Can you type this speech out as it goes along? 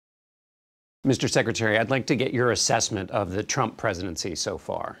Mr. Secretary, I'd like to get your assessment of the Trump presidency so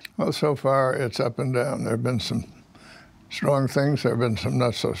far. Well, so far it's up and down. There have been some strong things. There have been some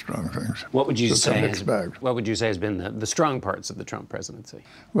not so strong things. What would you say has been the strong parts of the Trump presidency?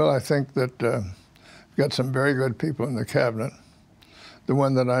 Well, I think that we've got some very good people in the cabinet. The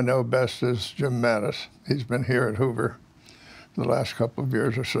one that I know best is Jim Mattis. He's been here at Hoover the last couple of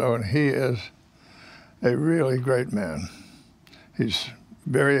years or so, and he is a really great man. He's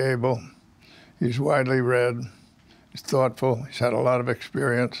very able. He's widely read, he's thoughtful, he's had a lot of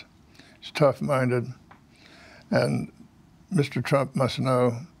experience, he's tough-minded, and Mr. Trump must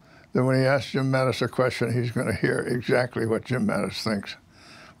know that when he asks Jim Mattis a question, he's going to hear exactly what Jim Mattis thinks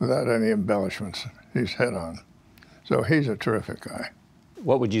without any embellishments. He's head on. So he's a terrific guy.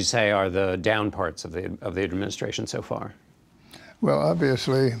 What would you say are the down parts of the administration so far? Well,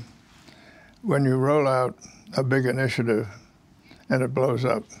 obviously, when you roll out a big initiative and it blows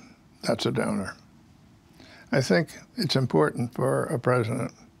up, that's a downer. I think it's important for a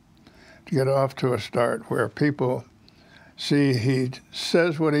president to get off to a start where people see he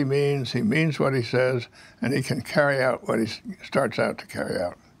says what he means what he says, and he can carry out what he starts out to carry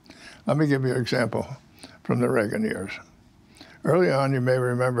out. Let me give you an example from the Reagan years. Early on, you may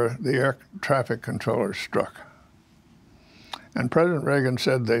remember the air traffic controllers struck. And President Reagan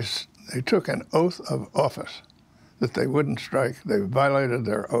said they took an oath of office that they wouldn't strike. They violated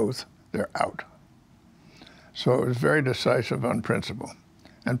their oath. They're out. So it was very decisive on principle.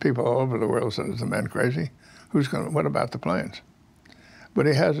 And people all over the world said, is the man crazy? What about the planes? But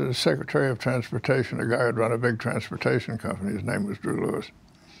he has as Secretary of Transportation a guy who'd run a big transportation company. His name was Drew Lewis.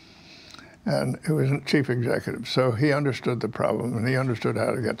 And he was chief executive. So he understood the problem, and he understood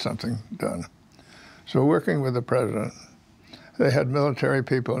how to get something done. So working with the president, they had military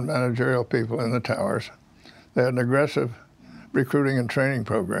people and managerial people in the towers. They had an aggressive recruiting and training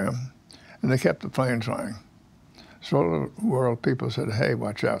program, and they kept the planes flying. So all over the world, people said, hey,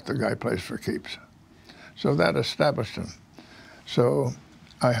 watch out, the guy plays for keeps. So that established him. So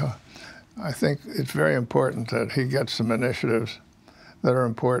I think it's very important that he gets some initiatives that are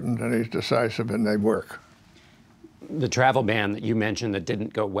important, and he's decisive, and they work. The travel ban that you mentioned that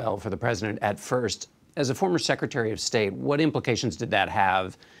didn't go well for the president at first, as a former Secretary of State, what implications did that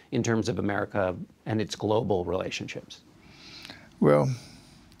have in terms of America and its global relationships? Well,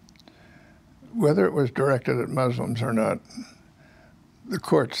 whether it was directed at Muslims or not, the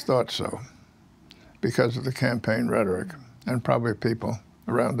courts thought so because of the campaign rhetoric, and probably people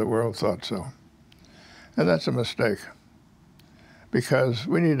around the world thought so. And that's a mistake, because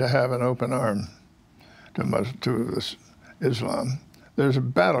we need to have an open arm to Islam. There's a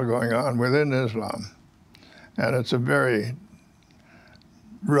battle going on within Islam, and it's a very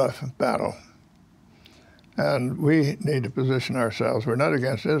rough battle. And we need to position ourselves. We're not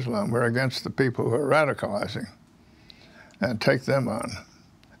against Islam. We're against the people who are radicalizing and take them on.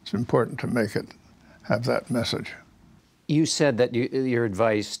 It's important to have that message. You said that your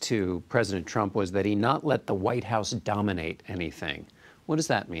advice to President Trump was that he not let the White House dominate anything. What does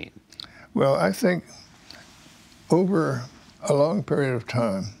that mean? Well, I think over a long period of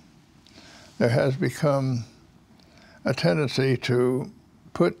time, there has become a tendency to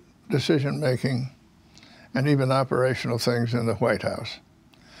put decision-making and even operational things in the White House.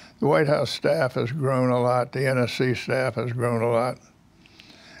 The White House staff has grown a lot. The NSC staff has grown a lot,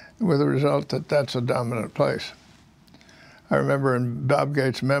 with the result that that's a dominant place. I remember in Bob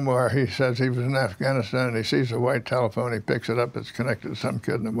Gates' memoir, he says he was in Afghanistan and he sees a white telephone, he picks it up, it's connected to some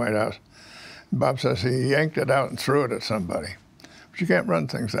kid in the White House. And Bob says he yanked it out and threw it at somebody. But you can't run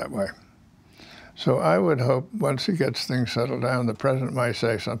things that way. So I would hope once he gets things settled down, the president might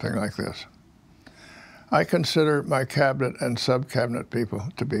say something like this: I consider my cabinet and sub-cabinet people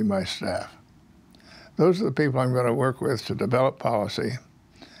to be my staff. Those are the people I'm going to work with to develop policy,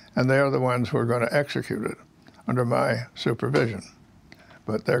 and they are the ones who are going to execute it under my supervision,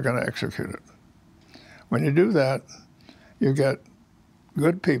 but they're going to execute it. When you do that, you get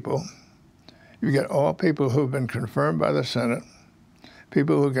good people. You get all people who've been confirmed by the Senate,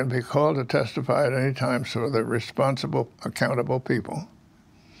 people who can be called to testify at any time, so they're responsible, accountable people.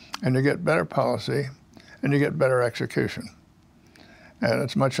 And you get better policy, and you get better execution. And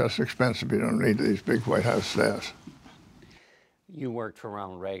it's much less expensive. You don't need these big White House staffs. You worked for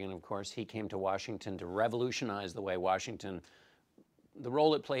Ronald Reagan, of course. He came to Washington to revolutionize the way the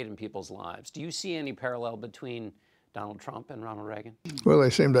role it played in people's lives. Do you see any parallel between Donald Trump and Ronald Reagan? Well, they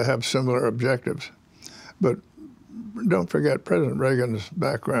seem to have similar objectives. But don't forget, President Reagan's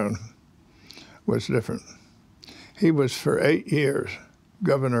background was different. He was for 8 years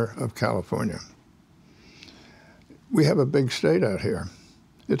governor of California. We have a big state out here,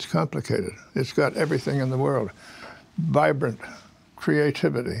 It's complicated. It's got everything in the world. Vibrant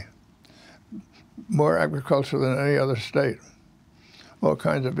creativity, more agriculture than any other state, all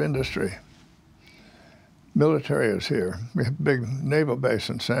kinds of industry. Military is here. We have a big naval base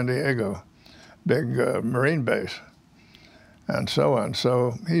in San Diego, big marine base, and so on.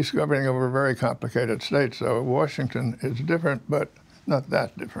 So he's governing over a very complicated state. So Washington is different, but not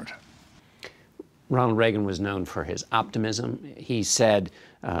that different. Ronald Reagan was known for his optimism. He said,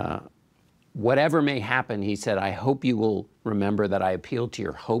 whatever may happen, he said, I hope you will remember that I appeal to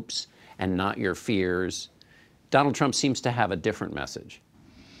your hopes and not your fears. Donald Trump seems to have a different message.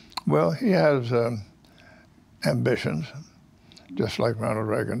 Well, he has ambitions, just like Ronald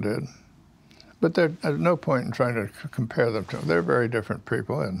Reagan did. But there's no point in trying to compare them to them. They're very different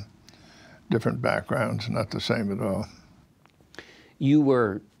people and different backgrounds, not the same at all. You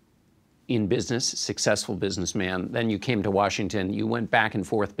were in business, successful businessman. Then you came to Washington. You went back and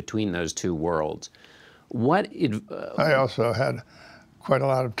forth between those two worlds. I also had quite a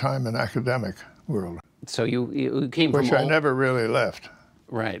lot of time in academic world. So you came from which I never really left.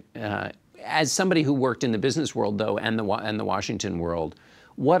 Right. As somebody who worked in the business world, though, and the Washington world,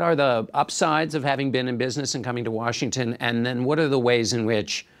 what are the upsides of having been in business and coming to Washington? And then what are the ways in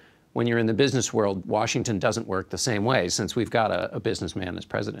which, when you're in the business world, Washington doesn't work the same way, since we've got a businessman as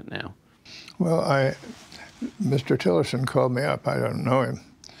president now? Well, Mr. Tillerson called me up. I don't know him.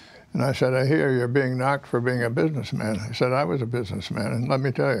 And I said, I hear you're being knocked for being a businessman. He said, I was a businessman. And let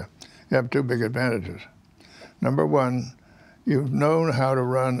me tell you, you have two big advantages. Number one, you've known how to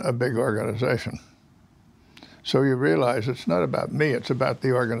run a big organization. So you realize it's not about me, it's about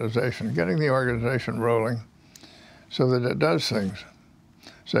the organization, getting the organization rolling so that it does things.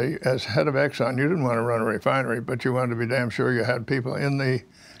 Say, as head of Exxon, you didn't want to run a refinery, but you wanted to be damn sure you had people in the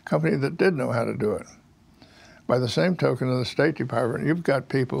company that did know how to do it. By the same token, in the State Department, you've got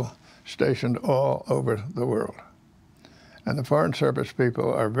people stationed all over the world. And the Foreign Service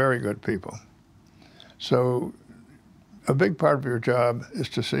people are very good people. So a big part of your job is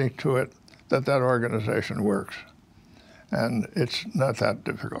to see to it that that organization works. And it's not that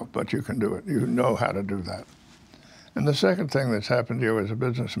difficult, but you can do it. You know how to do that. And the second thing that's happened to you as a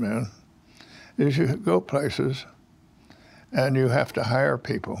businessman is you go places and you have to hire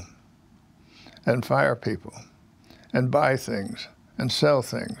people and fire people and buy things and sell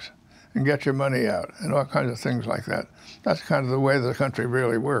things and get your money out and all kinds of things like that. That's kind of the way the country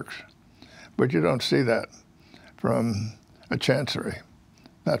really works. But you don't see that from a chancery.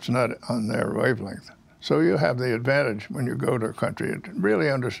 That's not on their wavelength. So you have the advantage when you go to a country,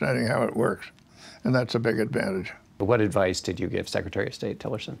 really understanding how it works. And that's a big advantage. What advice did you give Secretary of State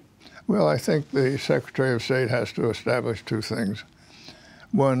Tillerson? Well, I think the Secretary of State has to establish two things.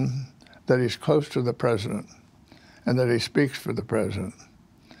 One, that he's close to the president and that he speaks for the president.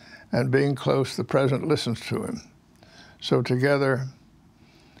 And being close, the president listens to him. So together,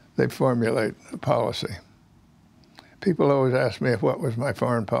 they formulate a policy. People always ask me what was my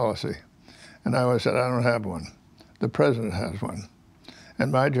foreign policy. And I always said, I don't have one. The president has one.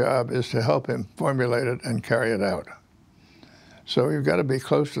 And my job is to help him formulate it and carry it out. So you've got to be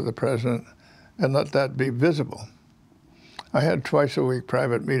close to the president and let that be visible. I had twice-a-week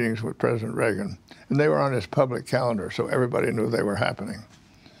private meetings with President Reagan, and they were on his public calendar, so everybody knew they were happening.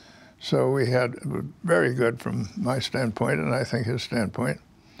 So we had very good from my standpoint, and I think his standpoint,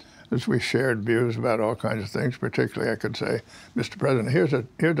 as we shared views about all kinds of things. Particularly, I could say, Mr. President,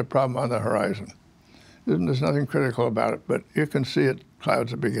 here's a problem on the horizon. There's nothing critical about it, but you can see it,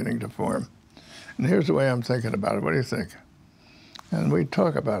 clouds are beginning to form. And here's the way I'm thinking about it. What do you think? And we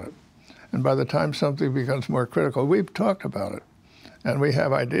talk about it. And by the time something becomes more critical, we've talked about it. And we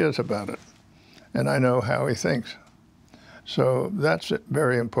have ideas about it. And I know how he thinks. So that's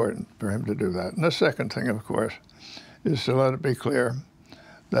very important for him to do that. And the second thing, of course, is to let it be clear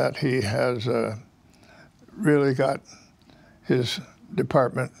that he has really got his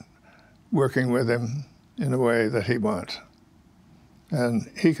department working with him in a way that he wants.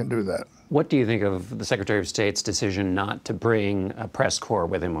 And he can do that. What do you think of the Secretary of State's decision not to bring a press corps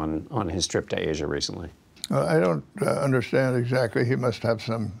with him on his trip to Asia recently? Well, I don't understand exactly. He must have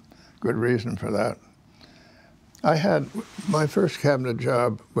some good reason for that. My first cabinet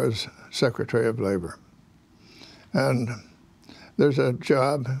job was Secretary of Labor. And there's a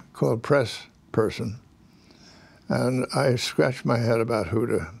job called press person. And I scratched my head about who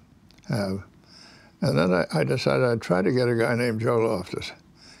to have. And then I decided I'd try to get a guy named Joe Loftus.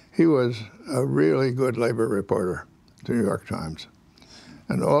 He was a really good labor reporter at the New York Times.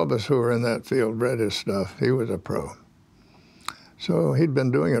 And all of us who were in that field read his stuff. He was a pro. So he'd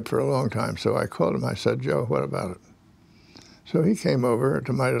been doing it for a long time. So I called him. I said, Joe, what about it? So he came over.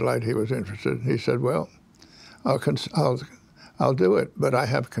 To my delight, he was interested. He said, well, I'll do it, but I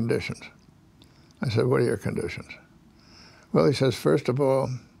have conditions. I said, what are your conditions? Well, he says, first of all,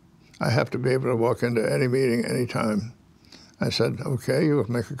 I have to be able to walk into any meeting anytime. I said, okay, you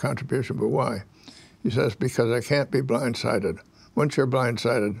will make a contribution, but why? He says, because I can't be blindsided. Once you're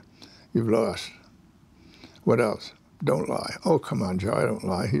blindsided, you've lost. What else? Don't lie. Oh, come on, Joe, I don't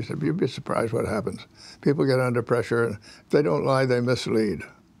lie. He said, you'd be surprised what happens. People get under pressure, and if they don't lie, they mislead.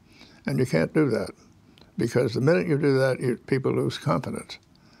 And you can't do that, because the minute you do that, people lose confidence.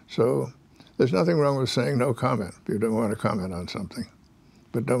 So there's nothing wrong with saying no comment if you don't want to comment on something.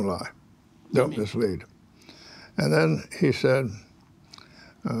 But don't lie. Don't mislead. And then he said,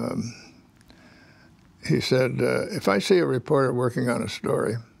 if I see a reporter working on a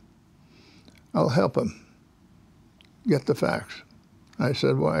story, I'll help him get the facts. I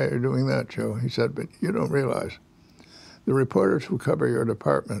said, why are you doing that, Joe? He said, but you don't realize the reporters who cover your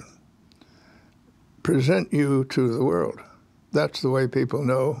department present you to the world. That's the way people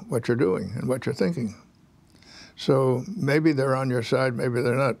know what you're doing and what you're thinking. So maybe they're on your side, maybe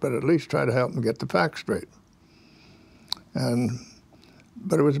they're not, but at least try to help them get the facts straight.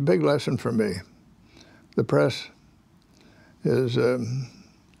 But it was a big lesson for me. The press is,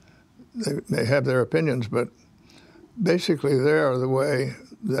 they have their opinions, but basically they are the way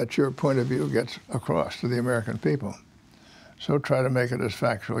that your point of view gets across to the American people. So try to make it as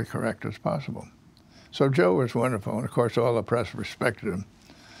factually correct as possible. So Joe was wonderful, and of course all the press respected him,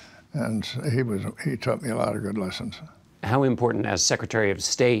 and he taught me a lot of good lessons. How important as Secretary of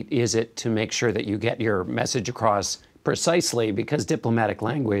State is it to make sure that you get your message across precisely, because diplomatic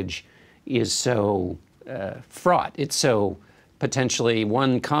language is so fraught. It's so potentially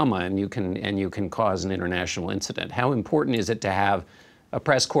one comma and you can cause an international incident. How important is it to have a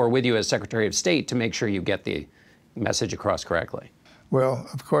press corps with you as Secretary of State to make sure you get the message across correctly? Well,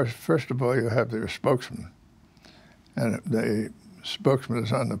 of course, first of all, you have your spokesman. And the spokesman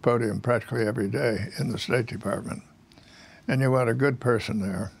is on the podium practically every day in the State Department. And you want a good person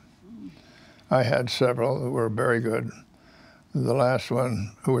there. I had several who were very good. The last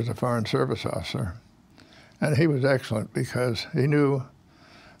one, who was a Foreign Service officer, and he was excellent because he knew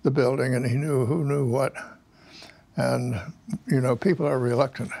the building and he knew who knew what. And, you know, people are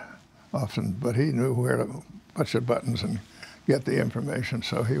reluctant often, but he knew where to push the buttons and get the information,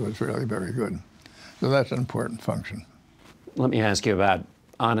 so he was really very good. So that's an important function. Let me ask you about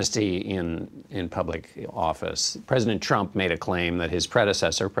honesty in public office. President Trump made a claim that his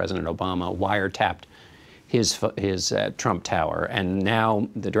predecessor, President Obama, wiretapped his Trump Tower, and now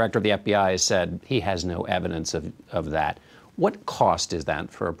the director of the FBI has said he has no evidence of that. What cost is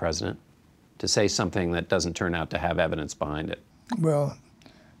that for a president to say something that doesn't turn out to have evidence behind it? Well,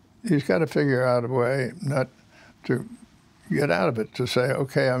 he's got to figure out a way not to get out of it, to say,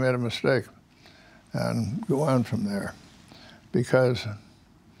 okay, I made a mistake, and go on from there. Because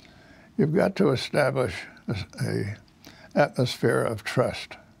you've got to establish an atmosphere of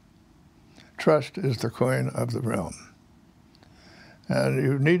trust. Trust is the coin of the realm. And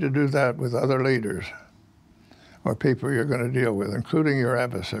you need to do that with other leaders or people you're going to deal with, including your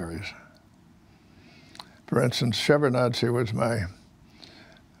adversaries. For instance, Shevardnadze was my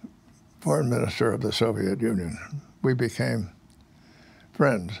foreign minister of the Soviet Union. We became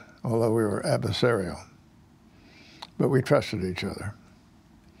friends, although we were adversarial. But we trusted each other.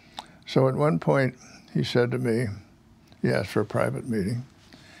 So at one point, he said to me, he asked for a private meeting,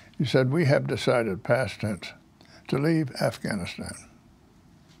 he said, we have decided, past tense, to leave Afghanistan.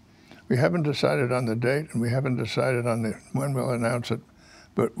 We haven't decided on the date, and we haven't decided on when we'll announce it,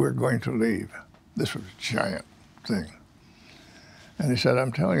 but we're going to leave. This was a giant thing. And he said,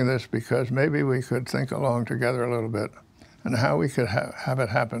 I'm telling you this because maybe we could think along together a little bit and how we could have it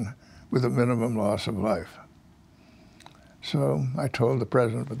happen with a minimum loss of life. So I told the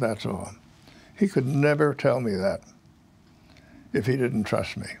president, but that's all. He could never tell me that if he didn't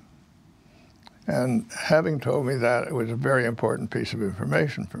trust me. And having told me that, it was a very important piece of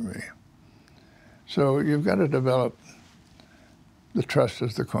information for me. So you've got to develop the trust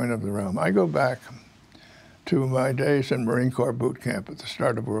as the coin of the realm. I go back to my days in Marine Corps boot camp at the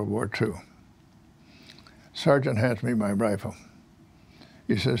start of World War II. Sergeant hands me my rifle.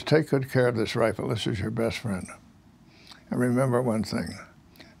 He says, take good care of this rifle. This is your best friend. And remember one thing,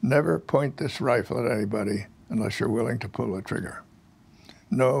 never point this rifle at anybody unless you're willing to pull the trigger.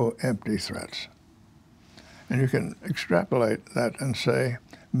 No empty threats. And you can extrapolate that and say,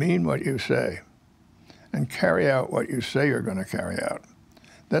 mean what you say, and carry out what you say you're going to carry out.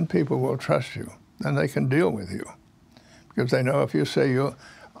 Then people will trust you. Then they can deal with you. Because they know if you say,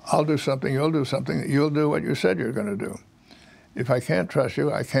 I'll do something, you'll do something, you'll do what you said you're going to do. if I can't trust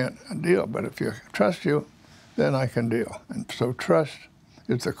you, I can't deal. But if you trust you, then I can deal. And so trust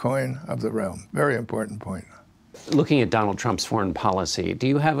is the coin of the realm. Very important point. Looking at Donald Trump's foreign policy, do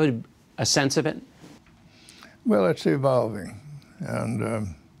you have a sense of it? Well, it's evolving,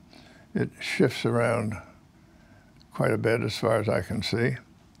 and it shifts around quite a bit as far as I can see.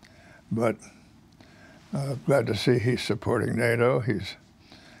 But glad to see he's supporting NATO. He's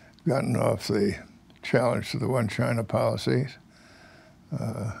gotten off the challenge to the one China policies.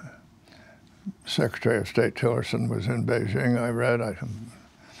 Secretary of State Tillerson was in Beijing, I read,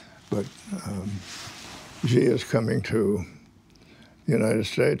 but Xi is coming to the United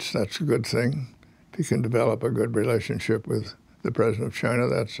States. That's a good thing. If he can develop a good relationship with the president of China,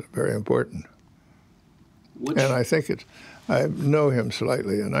 that's very important. And I think I know him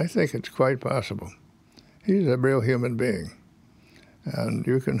slightly, and I think it's quite possible. He's a real human being. And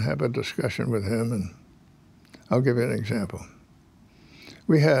you can have a discussion with him, and I'll give you an example.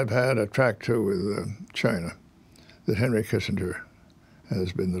 We have had a track two with China that Henry Kissinger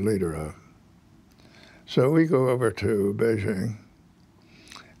has been the leader of. So we go over to Beijing,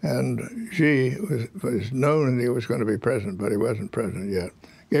 and Xi was known that he was going to be president, but he wasn't president yet.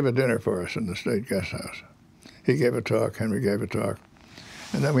 Gave a dinner for us in the State Guest House. He gave a talk, Henry gave a talk,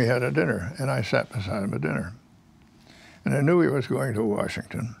 and then we had a dinner, and I sat beside him at dinner. And I knew he was going to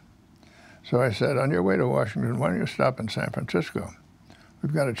Washington. So I said, on your way to Washington, why don't you stop in San Francisco?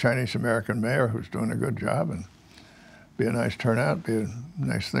 We've got a Chinese-American mayor who's doing a good job, and be a nice turnout, be a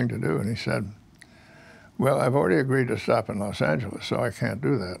nice thing to do. And he said, well, I've already agreed to stop in Los Angeles, so I can't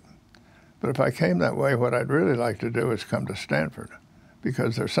do that. But if I came that way, what I'd really like to do is come to Stanford,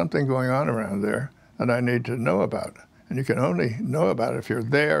 because there's something going on around there that I need to know about. And you can only know about it if you're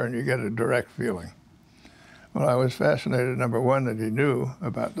there and you get a direct feeling. Well, I was fascinated, number one, that he knew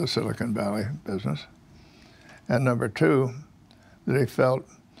about the Silicon Valley business, and number two, that he felt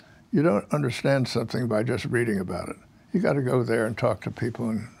you don't understand something by just reading about it. You got to go there and talk to people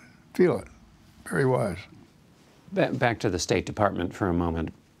and feel it. Very wise. Back to the State Department for a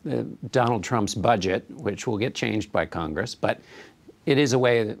moment. Donald Trump's budget, which will get changed by Congress, but it is a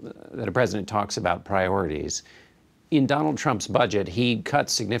way that a president talks about priorities. In Donald Trump's budget, he cut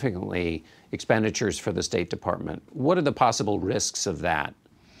significantly expenditures for the State Department. What are the possible risks of that?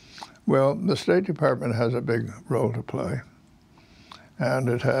 Well, the State Department has a big role to play, and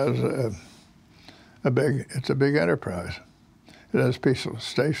it has it's a big enterprise. It has people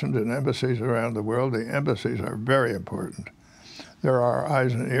stationed in embassies around the world. The embassies are very important. They're our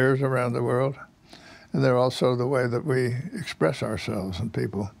eyes and ears around the world, and they're also the way that we express ourselves, and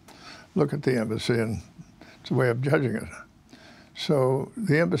people look at the embassy, and it's a way of judging it. So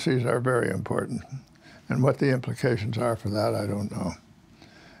the embassies are very important, and what the implications are for that, I don't know.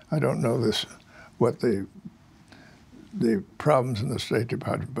 I don't know what the problems in the State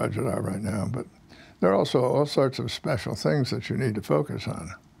Department budget are right now, but there are also all sorts of special things that you need to focus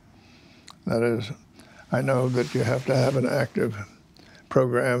on. That is, I know that you have to have an active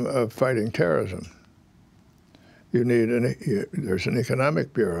program of fighting terrorism. There's an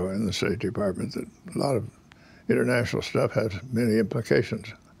economic bureau in the State Department that a lot of international stuff has many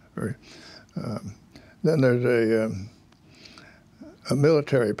implications. Then there's a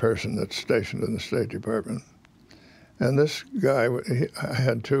military person that's stationed in the State Department. And this guy, I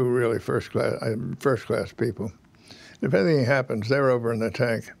had two really first-class people. If anything happens, they're over in the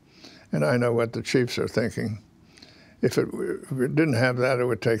tank, and I know what the chiefs are thinking. If it didn't have that, it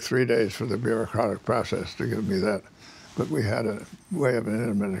would take 3 days for the bureaucratic process to give me that. But we had a way of an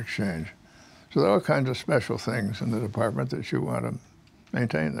intimate exchange. So there are all kinds of special things in the department that you want to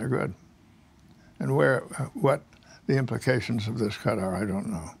maintain. They're good. And what the implications of this cut are, I don't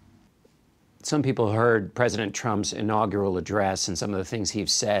know. Some people heard President Trump's inaugural address and some of the things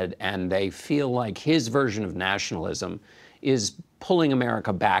he's said, and they feel like his version of nationalism is pulling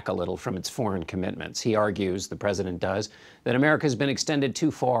America back a little from its foreign commitments. He argues, the president does, that America has been extended too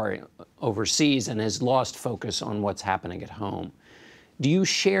far overseas and has lost focus on what's happening at home. Do you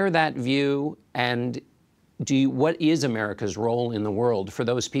share that view? And what is America's role in the world for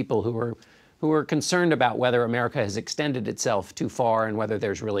those people who are concerned about whether America has extended itself too far and whether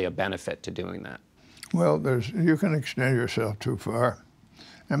there's really a benefit to doing that? Well, you can extend yourself too far,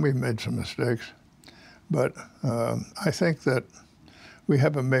 and we've made some mistakes. But I think that we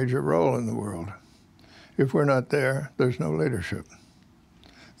have a major role in the world. If we're not there, there's no leadership.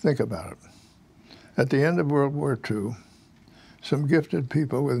 Think about it. At the end of World War II, some gifted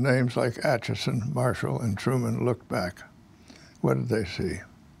people with names like Atchison, Marshall, and Truman looked back. What did they see?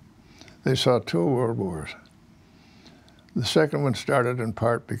 They saw 2 world wars. The second one started in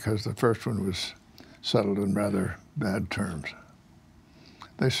part because the first one was settled in rather bad terms.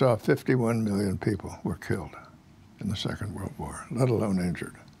 They saw 51 million people were killed in the Second World War, let alone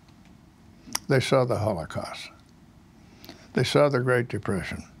injured. They saw the Holocaust. They saw the Great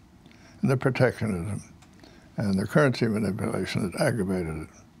Depression and the protectionism and the currency manipulation that aggravated it.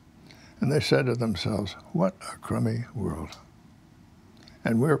 And they said to themselves, what a crummy world.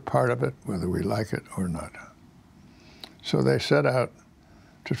 And we're part of it whether we like it or not. So they set out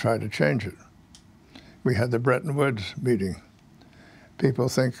to try to change it. We had the Bretton Woods meeting. People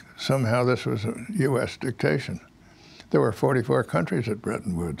think somehow this was a U.S. dictation. There were 44 countries at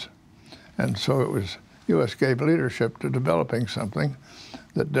Bretton Woods. And so it was, U.S. gave leadership to developing something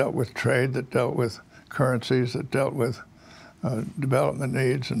that dealt with trade, that dealt with currencies, that dealt with development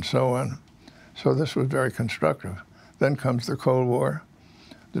needs and so on. So this was very constructive. Then comes the Cold War.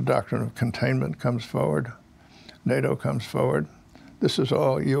 The doctrine of containment comes forward. NATO comes forward. This is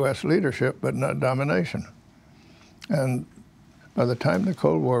all U.S. leadership, but not domination. And by the time the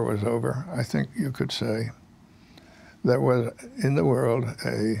Cold War was over, I think you could say there was in the world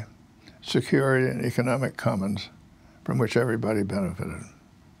a security and economic commons from which everybody benefited.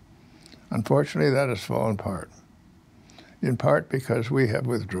 Unfortunately, that has fallen apart, in part because we have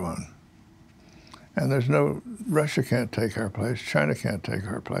withdrawn. And there's no, Russia can't take our place, China can't take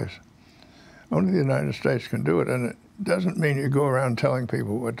our place. Only the United States can do it, and it doesn't mean you go around telling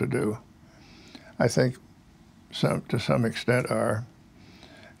people what to do. I think to some extent our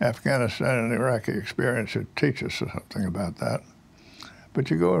Afghanistan and Iraqi experience should teach us something about that. But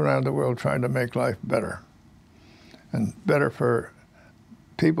you go around the world trying to make life better, and better for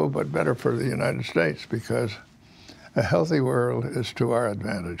people, but better for the United States, because a healthy world is to our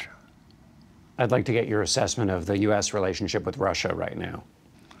advantage. I'd like to get your assessment of the U.S. relationship with Russia right now.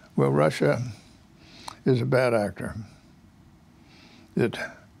 Well, Russia is a bad actor. It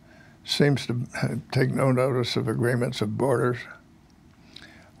seems to take no notice of agreements of borders.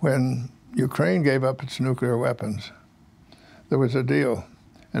 When Ukraine gave up its nuclear weapons, there was a deal,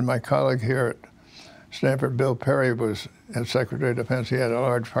 and my colleague here at Stanford, Bill Perry, was as Secretary of Defense. He had a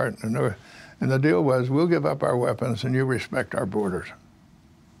large part in it. And the deal was, we'll give up our weapons and you respect our borders.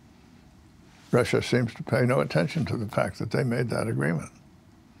 Russia seems to pay no attention to the fact that they made that agreement.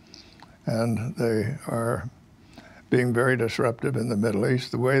 And they are being very disruptive in the Middle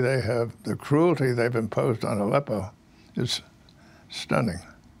East. The way they have, the cruelty they've imposed on Aleppo is stunning.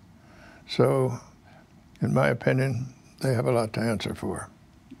 So, in my opinion, they have a lot to answer for.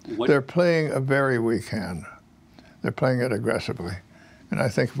 They're playing a very weak hand. They're playing it aggressively. And I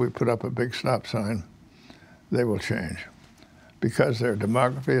think if we put up a big stop sign, they will change. Because their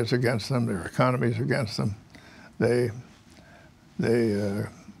demography is against them, their economy is against them, they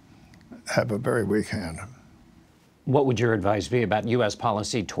have a very weak hand. What would your advice be about U.S.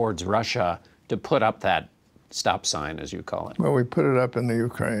 policy towards Russia to put up that stop sign, as you call it? Well, we put it up in the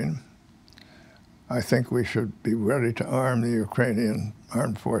Ukraine. I think we should be ready to arm the Ukrainian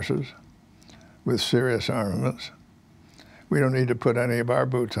armed forces with serious armaments. We don't need to put any of our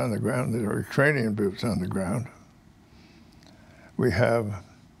boots on the ground, the Ukrainian boots on the ground. We have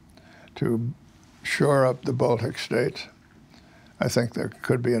to shore up the Baltic states. I think there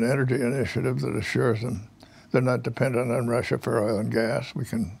could be an energy initiative that assures them they're not dependent on Russia for oil and gas. We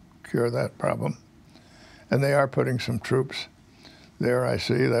can cure that problem. And they are putting some troops there, I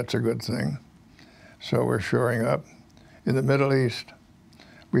see. That's a good thing. So we're shoring up. In the Middle East,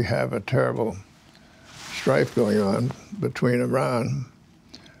 we have a terrible strife going on between Iran,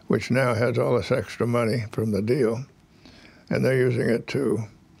 which now has all this extra money from the deal, and they're using it to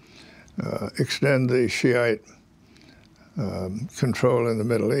extend the Shiite control in the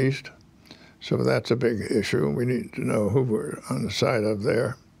Middle East. So that's a big issue. We need to know who we're on the side of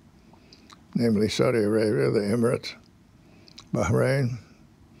there, namely Saudi Arabia, the Emirates, Bahrain,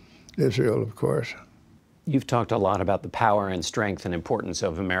 Israel, of course. You've talked a lot about the power and strength and importance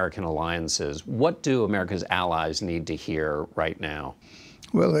of American alliances. What do America's allies need to hear right now?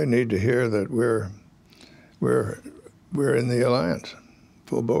 Well, they need to hear that we're in the alliance,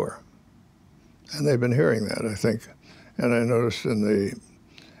 full bore. And they've been hearing that, I think. And I noticed in the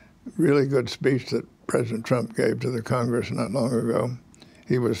really good speech that President Trump gave to the Congress not long ago,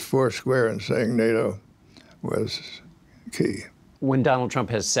 he was foursquare in saying NATO was key. When Donald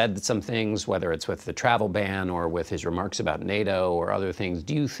Trump has said some things, whether it's with the travel ban or with his remarks about NATO or other things,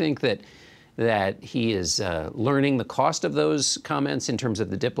 do you think that he is learning the cost of those comments in terms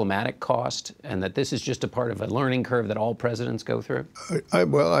of the diplomatic cost, and that this is just a part of a learning curve that all presidents go through?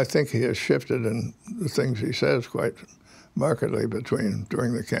 Well, I think he has shifted in the things he says quite markedly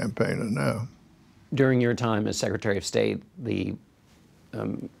during the campaign and now. During your time as Secretary of State, the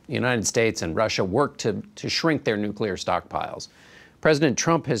the United States and Russia work to shrink their nuclear stockpiles. President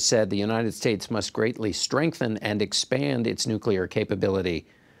Trump has said the United States must greatly strengthen and expand its nuclear capability.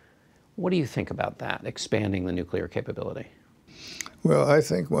 What do you think about that, expanding the nuclear capability? Well, I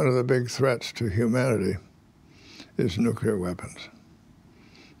think one of the big threats to humanity is nuclear weapons.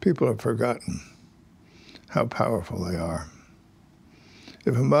 People have forgotten how powerful they are.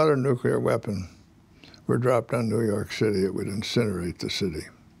 If a modern nuclear weapon were dropped on New York City, it would incinerate the city,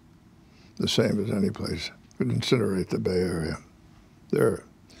 the same as any place. It would incinerate the Bay Area.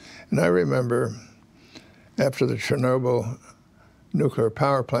 And I remember after the Chernobyl nuclear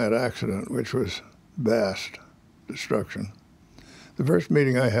power plant accident, which was vast destruction, the first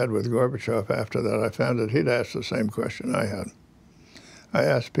meeting I had with Gorbachev after that, I found that he'd asked the same question I had. I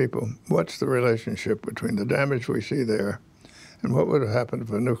asked people, what's the relationship between the damage we see there and what would have happened if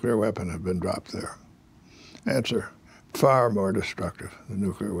a nuclear weapon had been dropped there? Answer, far more destructive, the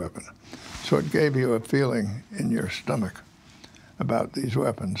nuclear weapon. So it gave you a feeling in your stomach about these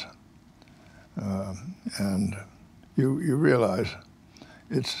weapons. And you realize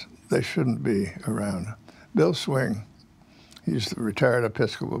they shouldn't be around. Bill Swing, he's the retired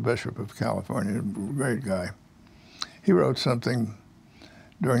Episcopal Bishop of California, a great guy. He wrote something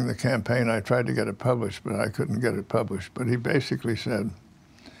during the campaign. I tried to get it published, but I couldn't get it published. But he basically said,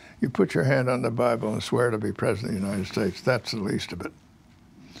 you put your hand on the Bible and swear to be president of the United States, that's the least of it.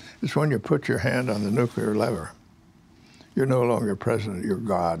 It's when you put your hand on the nuclear lever, you're no longer president, you're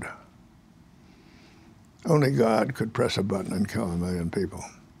God. Only God could press a button and kill 1 million people.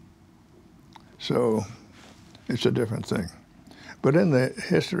 So it's a different thing. But in the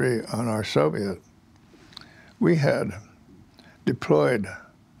history on our Soviet, we had deployed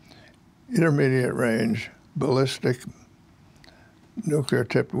intermediate range ballistic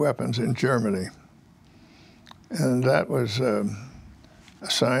nuclear-tipped weapons in Germany. And that was a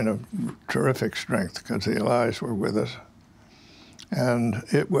sign of terrific strength because the Allies were with us. And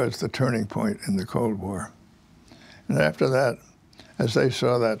it was the turning point in the Cold War. And after that, as they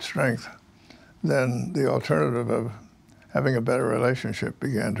saw that strength, then the alternative of having a better relationship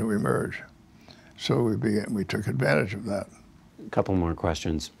began to emerge. So we took advantage of that. A couple more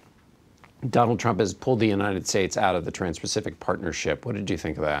questions. Donald Trump has pulled the United States out of the Trans-Pacific Partnership. What did you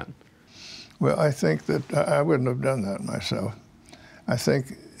think of that? Well, I think that I wouldn't have done that myself. I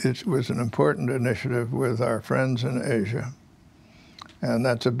think it was an important initiative with our friends in Asia, and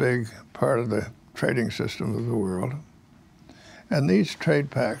that's a big part of the trading system of the world. And these trade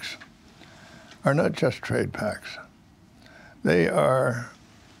pacts are not just trade pacts. They are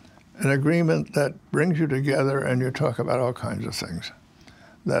an agreement that brings you together and you talk about all kinds of things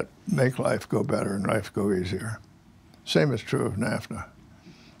that make life go better and life go easier. Same is true of NAFTA.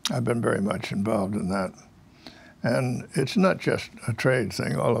 I've been very much involved in that. And it's not just a trade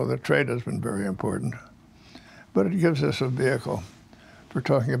thing, although the trade has been very important, but it gives us a vehicle for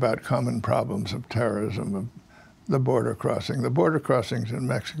talking about common problems of terrorism, of the border crossing. The border crossings in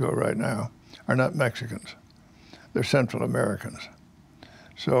Mexico right now are not Mexicans. They're Central Americans.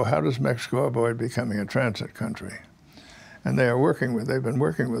 So how does Mexico avoid becoming a transit country? And they've been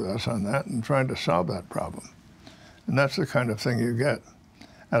working with us on that and trying to solve that problem. And that's the kind of thing you get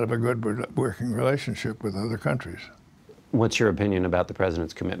out of a good working relationship with other countries. What's your opinion about the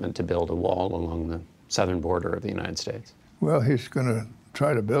president's commitment to build a wall along the southern border of the United States? Well, he's going to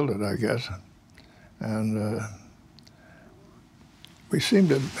try to build it, I guess. And we seem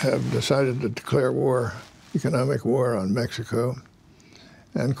to have decided to declare war, economic war on Mexico,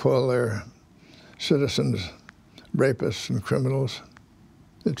 and call their citizens rapists and criminals.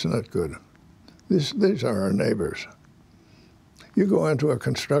 It's not good. These are our neighbors. You go into a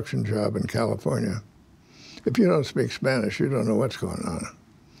construction job in California, if you don't speak Spanish, you don't know what's going on.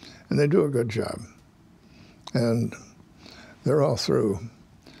 And they do a good job. And they're all through.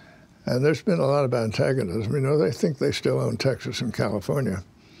 And there's been a lot of antagonism. You know, they think they still own Texas and California.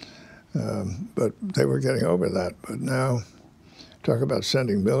 But they were getting over that. But now, talk about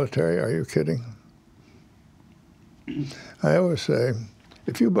sending military, are you kidding? I always say,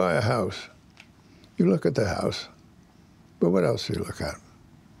 if you buy a house, you look at the house, but what else do you look at?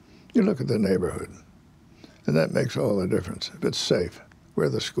 You look at the neighborhood, and that makes all the difference. If it's safe, where are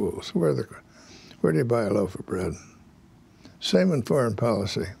the schools? Where do you buy a loaf of bread? Same in foreign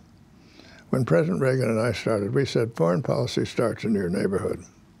policy. When President Reagan and I started, we said foreign policy starts in your neighborhood.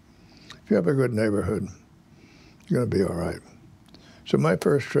 If you have a good neighborhood, you're going to be all right. So my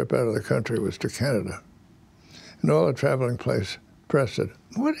first trip out of the country was to Canada. And all the traveling press said,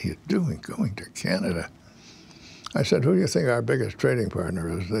 what are you doing going to Canada? I said, who do you think our biggest trading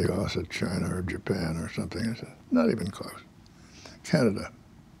partner is? They all said China or Japan or something. I said, not even close. Canada.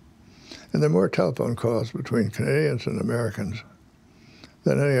 And there are more telephone calls between Canadians and Americans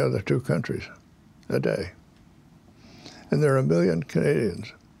than any other two countries a day. And there are 1 million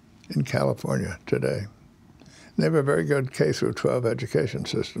Canadians in California today. They have a very good K through 12 education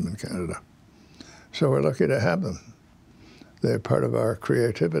system in Canada. So we're lucky to have them. They're part of our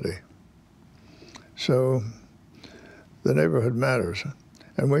creativity. So the neighborhood matters.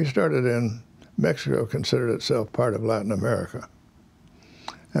 And we started in Mexico, considered itself part of Latin America.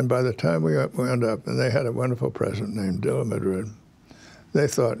 And by the time we wound up, and they had a wonderful president named Dilla Madrid, they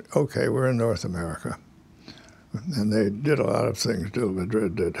thought, okay, we're in North America. And they did a lot of things Dilla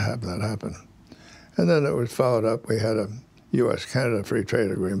Madrid did to have that happen. And then it was followed up. We had a U.S.-Canada free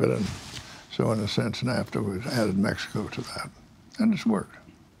trade agreement, and so in a sense, NAFTA was added Mexico to that. And it's worked.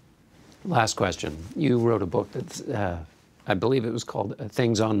 Last question. You wrote a book that's, I believe it was called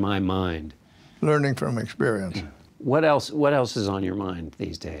Things on My Mind. Learning from experience. What else is on your mind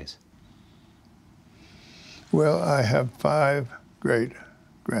these days? Well, I have 5 great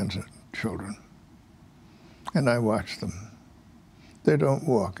grandchildren, and I watch them. They don't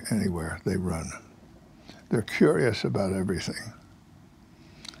walk anywhere, they run. They're curious about everything.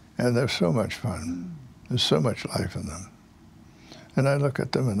 And they're so much fun. There's so much life in them. And I look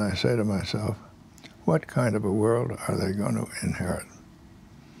at them and I say to myself, what kind of a world are they going to inherit?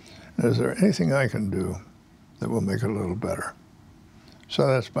 And is there anything I can do that will make it a little better? So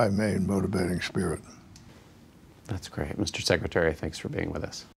that's my main motivating spirit. That's great. Mr. Secretary, thanks for being with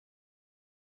us.